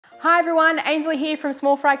Hi everyone, Ainsley here from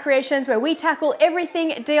Small Fry Creations, where we tackle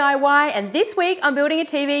everything DIY, and this week I'm building a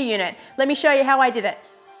TV unit. Let me show you how I did it.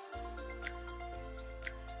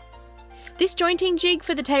 This jointing jig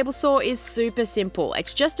for the table saw is super simple.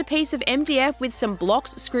 It's just a piece of MDF with some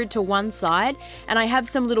blocks screwed to one side, and I have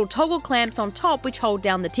some little toggle clamps on top which hold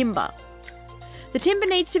down the timber. The timber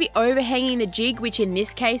needs to be overhanging the jig, which in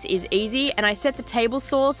this case is easy, and I set the table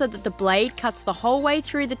saw so that the blade cuts the whole way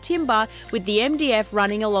through the timber with the MDF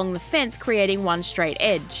running along the fence, creating one straight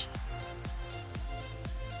edge.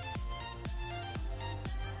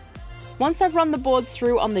 Once I've run the boards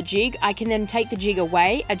through on the jig, I can then take the jig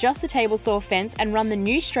away, adjust the table saw fence and run the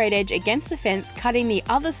new straight edge against the fence, cutting the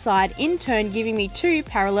other side, in turn giving me two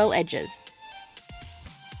parallel edges.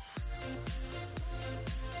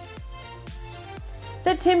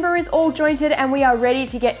 The timber is all jointed and we are ready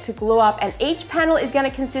to get to glue up, and each panel is going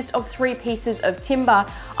to consist of 3 pieces of timber.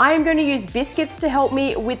 I am going to use Biscuits to help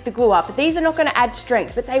me with the glue up. These are not going to add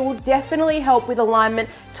strength, but they will definitely help with alignment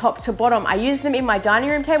top to bottom. I used them in my dining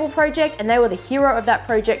room table project and they were the hero of that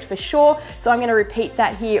project for sure, so I'm going to repeat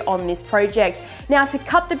that here on this project. Now to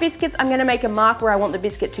cut the biscuits, I'm going to make a mark where I want the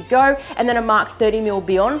biscuit to go and then a mark 30mm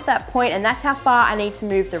beyond that point, and that's how far I need to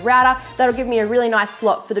move the router. That'll give me a really nice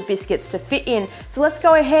slot for the biscuits to fit in. So let's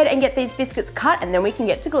go ahead and get these biscuits cut and then we can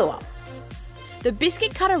get to glue up. The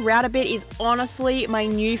biscuit cutter router bit is honestly my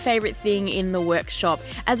new favourite thing in the workshop,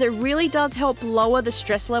 as it really does help lower the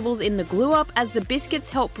stress levels in the glue up, as the biscuits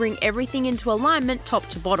help bring everything into alignment top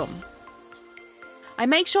to bottom. I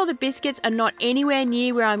make sure the biscuits are not anywhere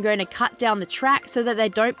near where I'm going to cut down the track so that they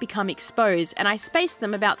don't become exposed, and I space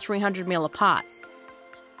them about 300mm apart.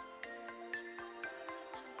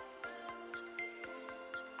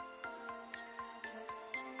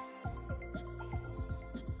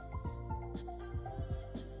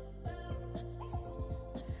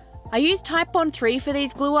 I use Type Bond 3 for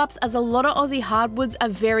these glue ups, as a lot of Aussie hardwoods are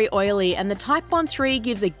very oily, and the Type Bond 3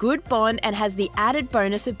 gives a good bond and has the added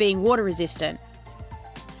bonus of being water resistant.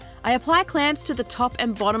 I apply clamps to the top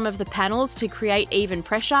and bottom of the panels to create even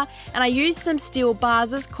pressure, and I use some steel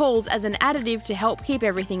bars as cauls as an additive to help keep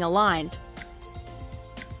everything aligned.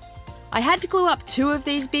 I had to glue up 2 of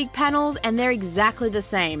these big panels and they're exactly the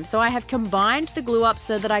same, so I have combined the glue up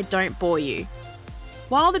so that I don't bore you.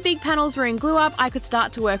 While the big panels were in glue up, I could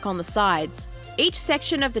start to work on the sides. Each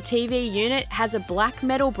section of the TV unit has a black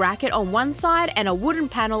metal bracket on one side and a wooden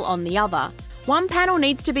panel on the other. One panel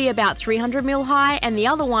needs to be about 300mm high and the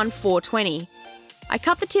other one 420. I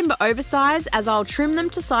cut the timber oversize, as I'll trim them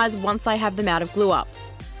to size once I have them out of glue up.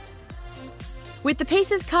 With the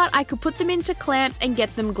pieces cut, I could put them into clamps and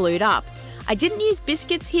get them glued up. I didn't use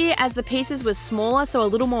Biscuits here as the pieces were smaller, so a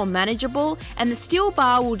little more manageable, and the steel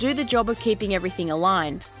bar will do the job of keeping everything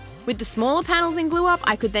aligned. With the smaller panels in glue up,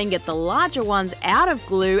 I could then get the larger ones out of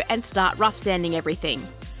glue and start rough sanding everything.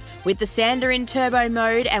 With the sander in turbo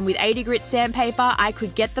mode and with 80 grit sandpaper, I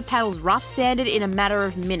could get the panels rough sanded in a matter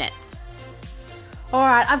of minutes.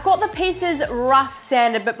 Alright, I've got the pieces rough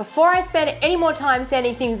sanded, but before I spend any more time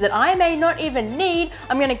sanding things that I may not even need,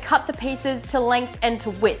 I'm going to cut the pieces to length and to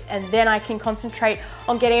width, and then I can concentrate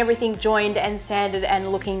on getting everything joined and sanded and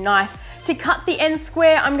looking nice. To cut the end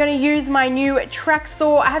square, I'm going to use my new track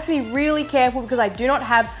saw. I have to be really careful because I do not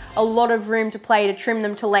have a lot of room to play to trim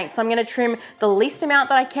them to length. So I'm going to trim the least amount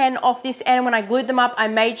that I can off this end. When I glued them up, I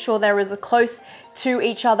made sure they were as close to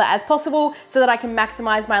each other as possible so that I can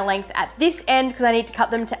maximize my length at this end, because I need to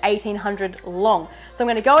cut them to 1800 long. So I'm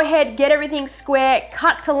going to go ahead, get everything square,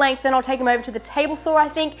 cut to length, then I'll take them over to the table saw, I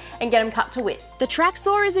think, and get them cut to width. The track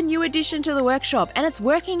saw is a new addition to the workshop and it's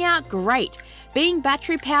working out great. Being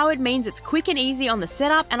battery powered means it's quick and easy on the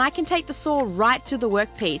setup, and I can take the saw right to the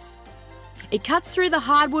workpiece. It cuts through the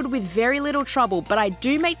hardwood with very little trouble, but I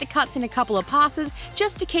do make the cuts in a couple of passes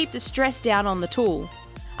just to keep the stress down on the tool.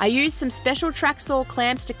 I use some special track saw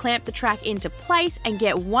clamps to clamp the track into place and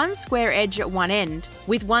get one square edge at one end.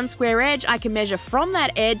 With one square edge, I can measure from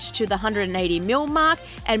that edge to the 180mm mark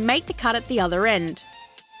and make the cut at the other end.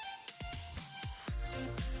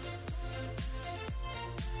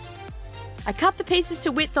 I cut the pieces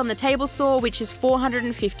to width on the table saw, which is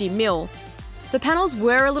 450mm. The panels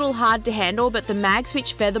were a little hard to handle, but the mag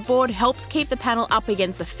switch featherboard helps keep the panel up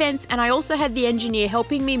against the fence, and I also had the engineer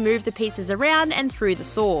helping me move the pieces around and through the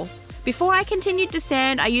saw. Before I continued to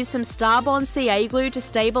sand, I used some Starbond CA glue to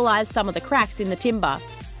stabilise some of the cracks in the timber.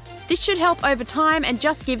 This should help over time and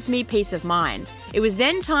just gives me peace of mind. It was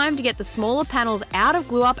then time to get the smaller panels out of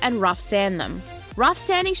glue up and rough sand them. Rough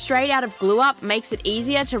sanding straight out of glue up makes it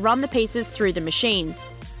easier to run the pieces through the machines.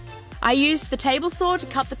 I used the table saw to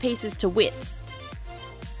cut the pieces to width.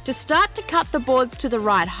 To start to cut the boards to the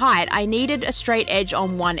right height, I needed a straight edge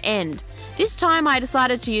on one end. This time I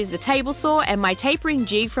decided to use the table saw and my tapering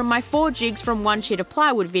jig from my 4 jigs from 1 sheet of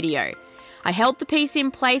plywood video. I held the piece in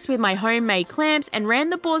place with my homemade clamps and ran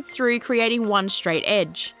the boards through, creating one straight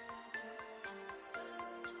edge.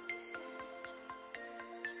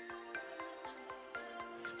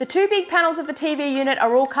 The 2 big panels of the TV unit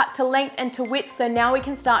are all cut to length and to width, so now we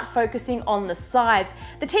can start focusing on the sides.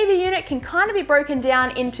 The TV unit can kind of be broken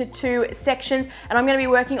down into 2 sections, and I'm going to be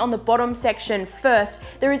working on the bottom section first.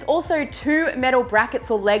 There is also 2 metal brackets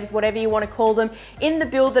or legs, whatever you want to call them, in the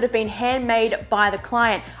build that have been handmade by the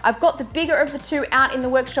client. I've got the bigger of the 2 out in the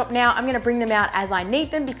workshop now. I'm going to bring them out as I need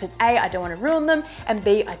them because A, I don't want to ruin them, and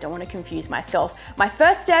B, I don't want to confuse myself. My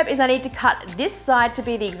first step is I need to cut this side to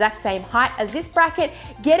be the exact same height as this bracket,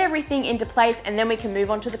 get everything into place, and then we can move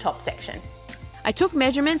on to the top section. I took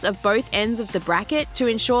measurements of both ends of the bracket to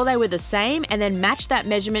ensure they were the same and then matched that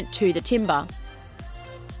measurement to the timber.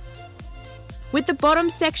 With the bottom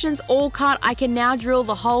sections all cut, I can now drill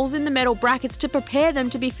the holes in the metal brackets to prepare them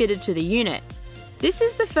to be fitted to the unit. This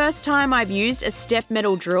is the first time I've used a step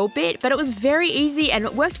metal drill bit, but it was very easy and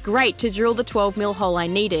it worked great to drill the 12mm hole I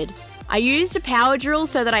needed. I used a power drill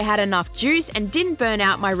so that I had enough juice and didn't burn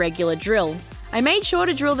out my regular drill. I made sure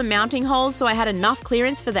to drill the mounting holes so I had enough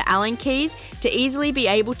clearance for the Allen keys to easily be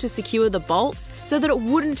able to secure the bolts so that it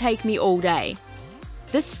wouldn't take me all day.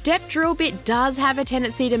 The step drill bit does have a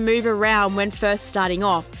tendency to move around when first starting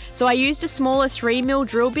off, so I used a smaller 3mm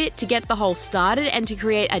drill bit to get the hole started and to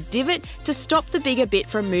create a divot to stop the bigger bit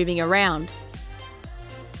from moving around.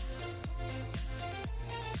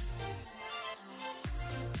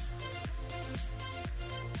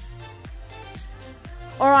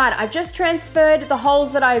 Alright, I've just transferred the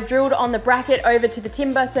holes that I've drilled on the bracket over to the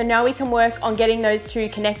timber, so now we can work on getting those 2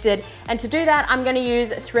 connected. And to do that, I'm going to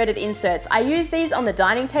use threaded inserts. I used these on the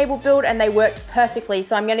dining table build and they worked perfectly,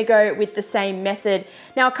 so I'm going to go with the same method.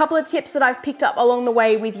 Now, a couple of tips that I've picked up along the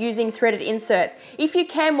way with using threaded inserts. If you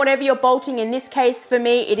can, whatever you're bolting, in this case for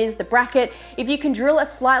me it is the bracket, if you can drill a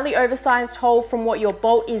slightly oversized hole from what your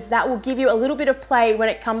bolt is, that will give you a little bit of play when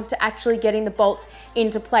it comes to actually getting the bolts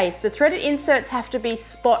into place. The threaded inserts have to be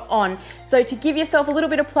spot on, so to give yourself a little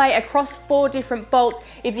bit of play across 4 different bolts,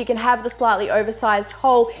 if you can have the slightly oversized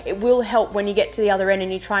hole, it will help when you get to the other end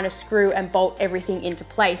and you're trying to screw and bolt everything into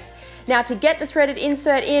place. Now, to get the threaded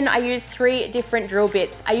insert in, I use 3 different drill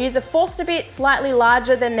bits. I use a Forstner bit slightly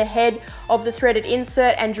larger than the head of the threaded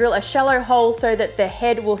insert and drill a shallow hole so that the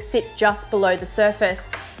head will sit just below the surface.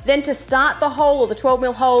 Then to start the hole, or the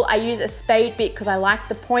 12mm hole, I use a spade bit because I like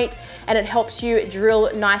the point and it helps you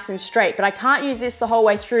drill nice and straight. But I can't use this the whole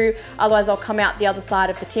way through, otherwise I'll come out the other side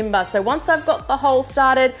of the timber. So once I've got the hole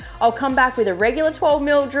started, I'll come back with a regular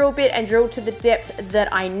 12mm drill bit and drill to the depth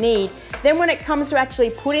that I need. Then when it comes to actually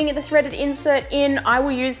putting the threaded insert in, I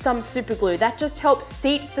will use some super glue. That just helps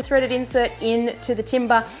seat the threaded insert into the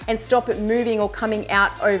timber and stop it moving or coming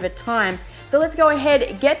out over time. So let's go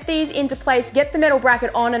ahead, get these into place, get the metal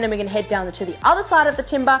bracket on, and then we can head down to the other side of the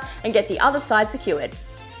timber and get the other side secured.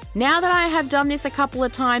 Now that I have done this a couple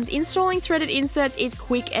of times, installing threaded inserts is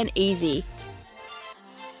quick and easy.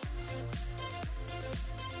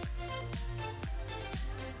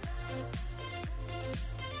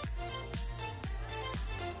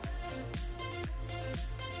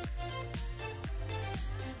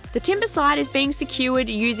 The timber side is being secured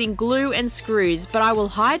using glue and screws, but I will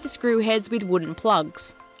hide the screw heads with wooden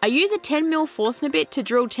plugs. I use a 10mm Forstner bit to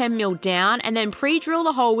drill 10mm down and then pre-drill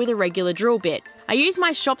the hole with a regular drill bit. I use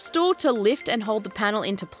my shop stool to lift and hold the panel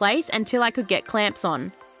into place until I could get clamps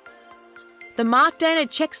on. The Mark Dana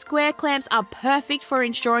check square clamps are perfect for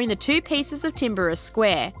ensuring the 2 pieces of timber are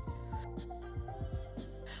square.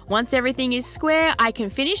 Once everything is square, I can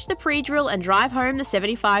finish the pre-drill and drive home the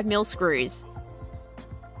 75mm screws.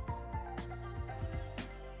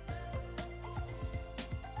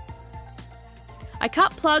 I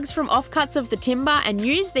cut plugs from offcuts of the timber and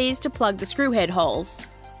use these to plug the screw head holes.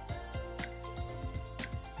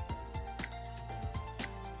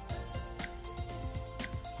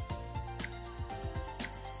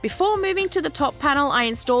 Before moving to the top panel, I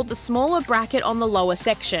installed the smaller bracket on the lower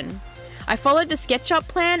section. I followed the SketchUp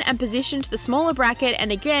plan and positioned the smaller bracket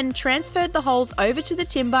and again transferred the holes over to the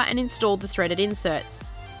timber and installed the threaded inserts.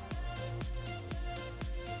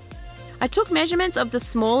 I took measurements of the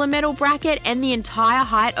smaller metal bracket and the entire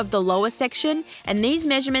height of the lower section, and these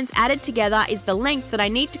measurements added together is the length that I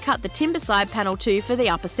need to cut the timber side panel to for the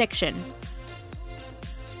upper section.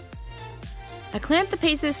 I clamp the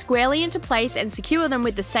pieces squarely into place and secure them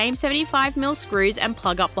with the same 75mm screws and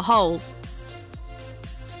plug up the holes.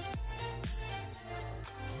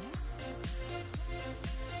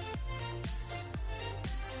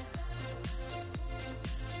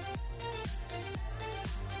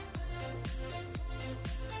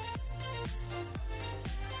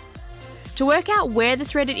 To work out where the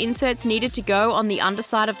threaded inserts needed to go on the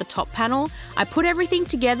underside of the top panel, I put everything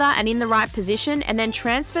together and in the right position and then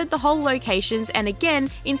transferred the whole locations and again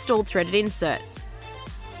installed threaded inserts.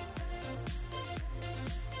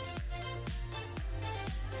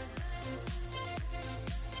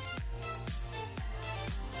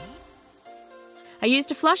 I used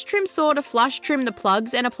a flush trim saw to flush trim the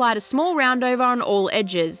plugs and applied a small roundover on all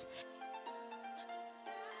edges.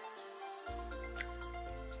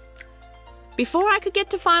 Before I could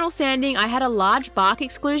get to final sanding, I had a large bark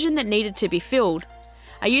exclusion that needed to be filled.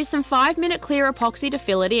 I used some 5-minute clear epoxy to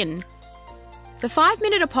fill it in. The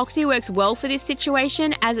 5-minute epoxy works well for this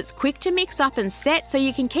situation as it's quick to mix up and set, so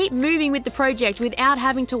you can keep moving with the project without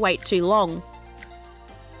having to wait too long.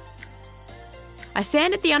 I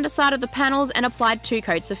sanded the underside of the panels and applied 2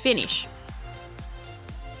 coats of finish.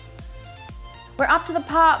 We're up to the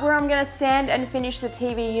part where I'm going to sand and finish the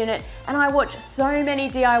TV unit, and I watch so many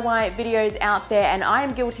DIY videos out there, and I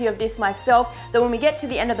am guilty of this myself, that when we get to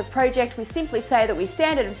the end of the project we simply say that we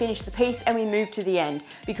sanded and finished the piece and we move to the end,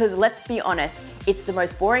 because let's be honest, it's the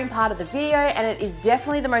most boring part of the video and it is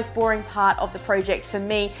definitely the most boring part of the project for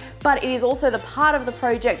me, but it is also the part of the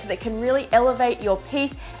project that can really elevate your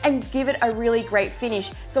piece and give it a really great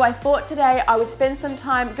finish. So I thought today I would spend some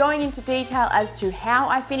time going into detail as to how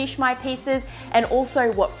I finish my pieces and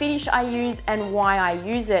also what finish I use and why I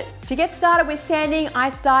use it. To get started with sanding, I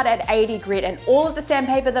start at 80 grit, and all of the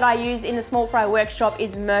sandpaper that I use in the Small Fry workshop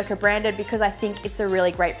is Merkur branded because I think it's a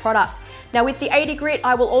really great product. Now with the 80 grit,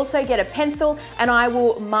 I will also get a pencil and I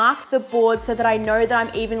will mark the board so that I know that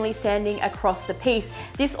I'm evenly sanding across the piece.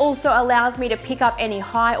 This also allows me to pick up any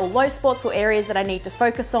high or low spots or areas that I need to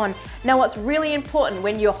focus on. Now what's really important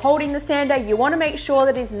when you're holding the sander, you want to make sure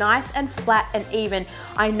that it's nice and flat and even.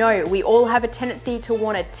 I know we all have a tendency to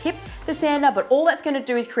want to tip the sander, but all that's going to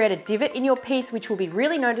do is create a divot in your piece, which will be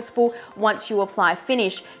really noticeable once you apply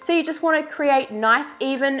finish. So you just want to create nice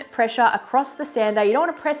even pressure across the sander. You don't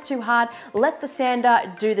want to press too hard. Let the sander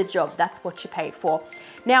do the job. That's what you paid for.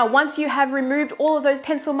 Now, once you have removed all of those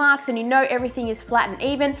pencil marks and you know everything is flat and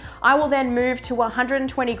even, I will then move to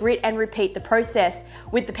 120 grit and repeat the process.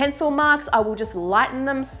 With the pencil marks, I will just lighten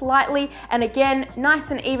them slightly, and again,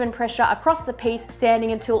 nice and even pressure across the piece,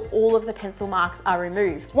 sanding until all of the pencil marks are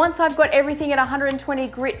removed. Once I've got everything at 120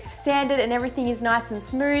 grit sanded and everything is nice and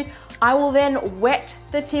smooth, I will then wet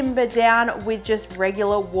the timber down with just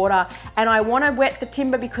regular water. And I want to wet the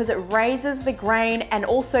timber because it raises the grain and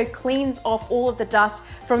also cleans off all of the dust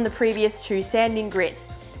from the previous 2 sanding grits.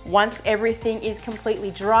 Once everything is completely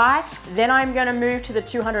dry, then I'm going to move to the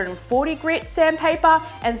 240 grit sandpaper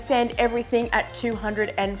and sand everything at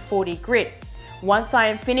 240 grit. Once I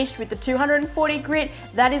am finished with the 240 grit,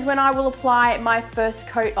 that is when I will apply my first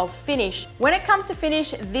coat of finish. When it comes to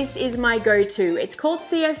finish, this is my go-to. It's called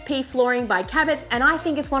CFP Flooring by Cabot's, and I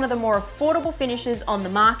think it's one of the more affordable finishes on the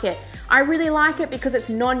market. I really like it because it's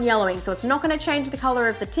non-yellowing, so it's not going to change the color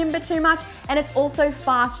of the timber too much, and it's also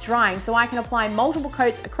fast drying, so I can apply multiple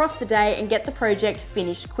coats across the day and get the project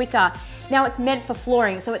finished quicker. Now it's meant for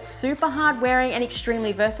flooring, so it's super hard wearing and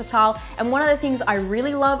extremely versatile, and one of the things I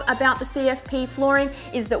really love about the CFP flooring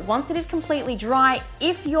is that once it is completely dry,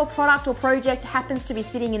 if your product or project happens to be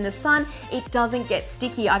sitting in the sun, it doesn't get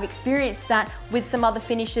sticky. I've experienced that with some other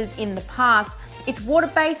finishes in the past. It's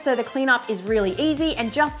water-based, so the cleanup is really easy,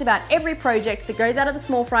 and just about every project that goes out of the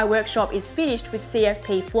Small Fry workshop is finished with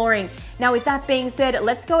CFP flooring. Now with that being said,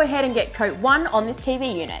 let's go ahead and get coat 1 on this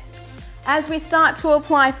TV unit. As we start to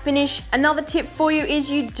apply finish, another tip for you is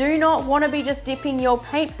you do not want to be just dipping your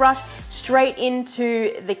paintbrush straight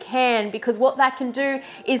into the can, because what that can do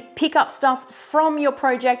is pick up stuff from your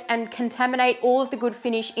project and contaminate all of the good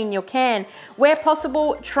finish in your can. Where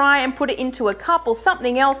possible, try and put it into a cup or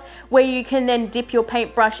something else where you can then dip your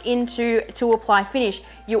paintbrush into to apply finish.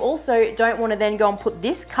 You also don't want to then go and put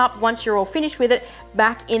this cup, once you're all finished with it,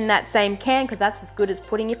 back in that same can, because that's as good as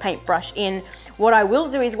putting your paintbrush in. What I will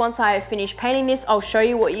do is once I have finished painting this, I'll show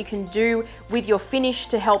you what you can do with your finish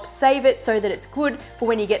to help save it so that it's good for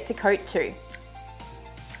when you get to coat 2.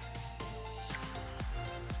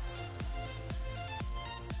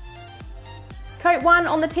 Coat 1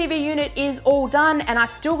 on the TV unit is all done, and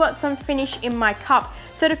I've still got some finish in my cup.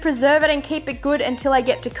 So to preserve it and keep it good until I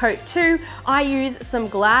get to coat 2, I use some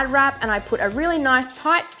Glad wrap and I put a really nice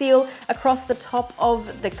tight seal across the top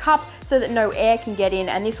of the cup so that no air can get in,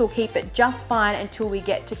 and this will keep it just fine until we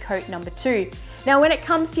get to coat number 2. Now when it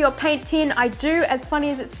comes to your paint tin, I do, as funny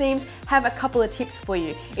as it seems, have a couple of tips for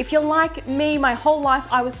you. If you're like me, my whole life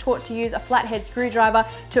I was taught to use a flathead screwdriver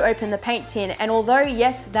to open the paint tin, and although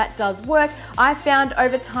yes, that does work, I found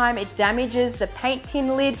over time it damages the paint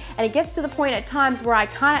tin lid, and it gets to the point at times where I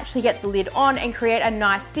can't actually get the lid on and create a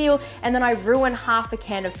nice seal, and then I ruin half a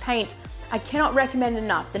can of paint. I cannot recommend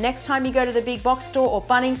enough. The next time you go to the big box store or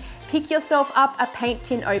Bunnings, pick yourself up a paint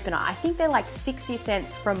tin opener. I think they're like 60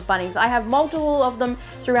 cents from Bunnings. I have multiple of them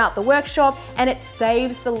throughout the workshop, and it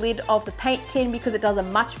saves the lid of the paint tin because it does a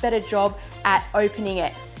much better job at opening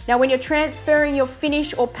it. Now, when you're transferring your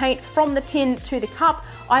finish or paint from the tin to the cup,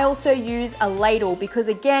 I also use a ladle because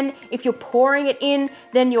again, if you're pouring it in,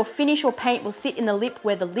 then your finish or paint will sit in the lip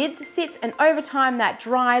where the lid sits, and over time that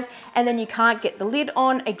dries and then you can't get the lid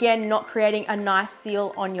on, again, not creating a nice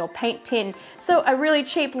seal on your paint tin. So a really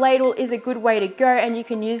cheap ladle is a good way to go, and you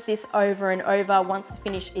can use this over and over once the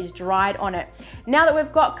finish is dried on it. Now that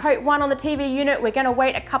we've got coat 1 on the TV unit, we're gonna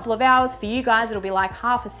wait a couple of hours. For you guys, it'll be like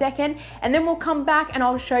half a second, and then we'll come back and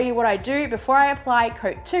I'll show you what I do before I apply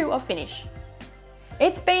coat 2 of finish.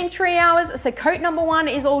 It's been 3 hours, so coat number 1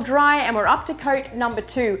 is all dry and we're up to coat number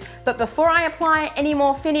 2. But before I apply any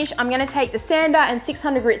more finish, I'm gonna take the sander and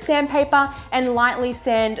 600 grit sandpaper and lightly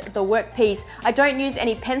sand the workpiece. I don't use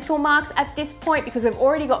any pencil marks at this point because we've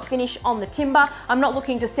already got finish on the timber. I'm not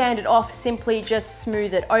looking to sand it off, simply just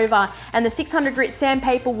smooth it over. And the 600 grit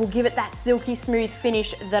sandpaper will give it that silky smooth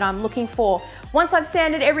finish that I'm looking for. Once I've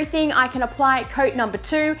sanded everything, I can apply coat number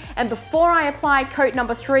 2, and before I apply coat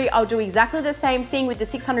number 3, I'll do exactly the same thing with the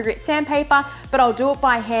 600 grit sandpaper, but I'll do it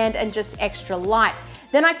by hand and just extra light.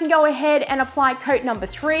 Then I can go ahead and apply coat number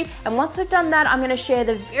 3, and once we've done that, I'm going to share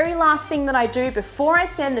the very last thing that I do before I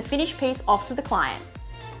send the finished piece off to the client.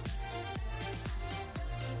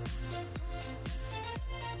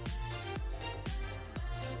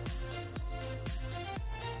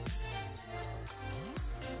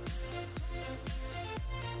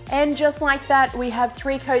 And just like that, we have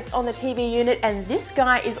 3 coats on the TV unit, and this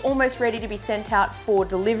guy is almost ready to be sent out for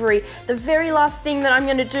delivery. The very last thing that I'm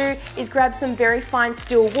gonna do is grab some very fine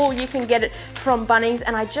steel wool. You can get it from Bunnings,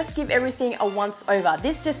 and I just give everything a once over.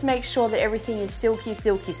 This just makes sure that everything is silky,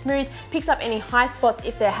 silky smooth, picks up any high spots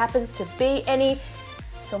if there happens to be any.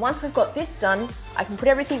 So once we've got this done, I can put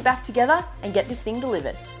everything back together and get this thing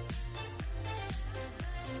delivered.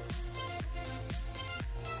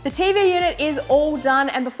 The TV unit is all done,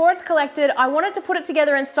 and before it's collected, I wanted to put it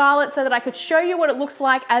together and style it so that I could show you what it looks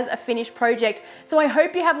like as a finished project. So I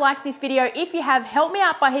hope you have liked this video. If you have, help me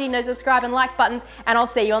out by hitting those subscribe and like buttons, and I'll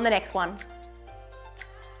see you on the next one.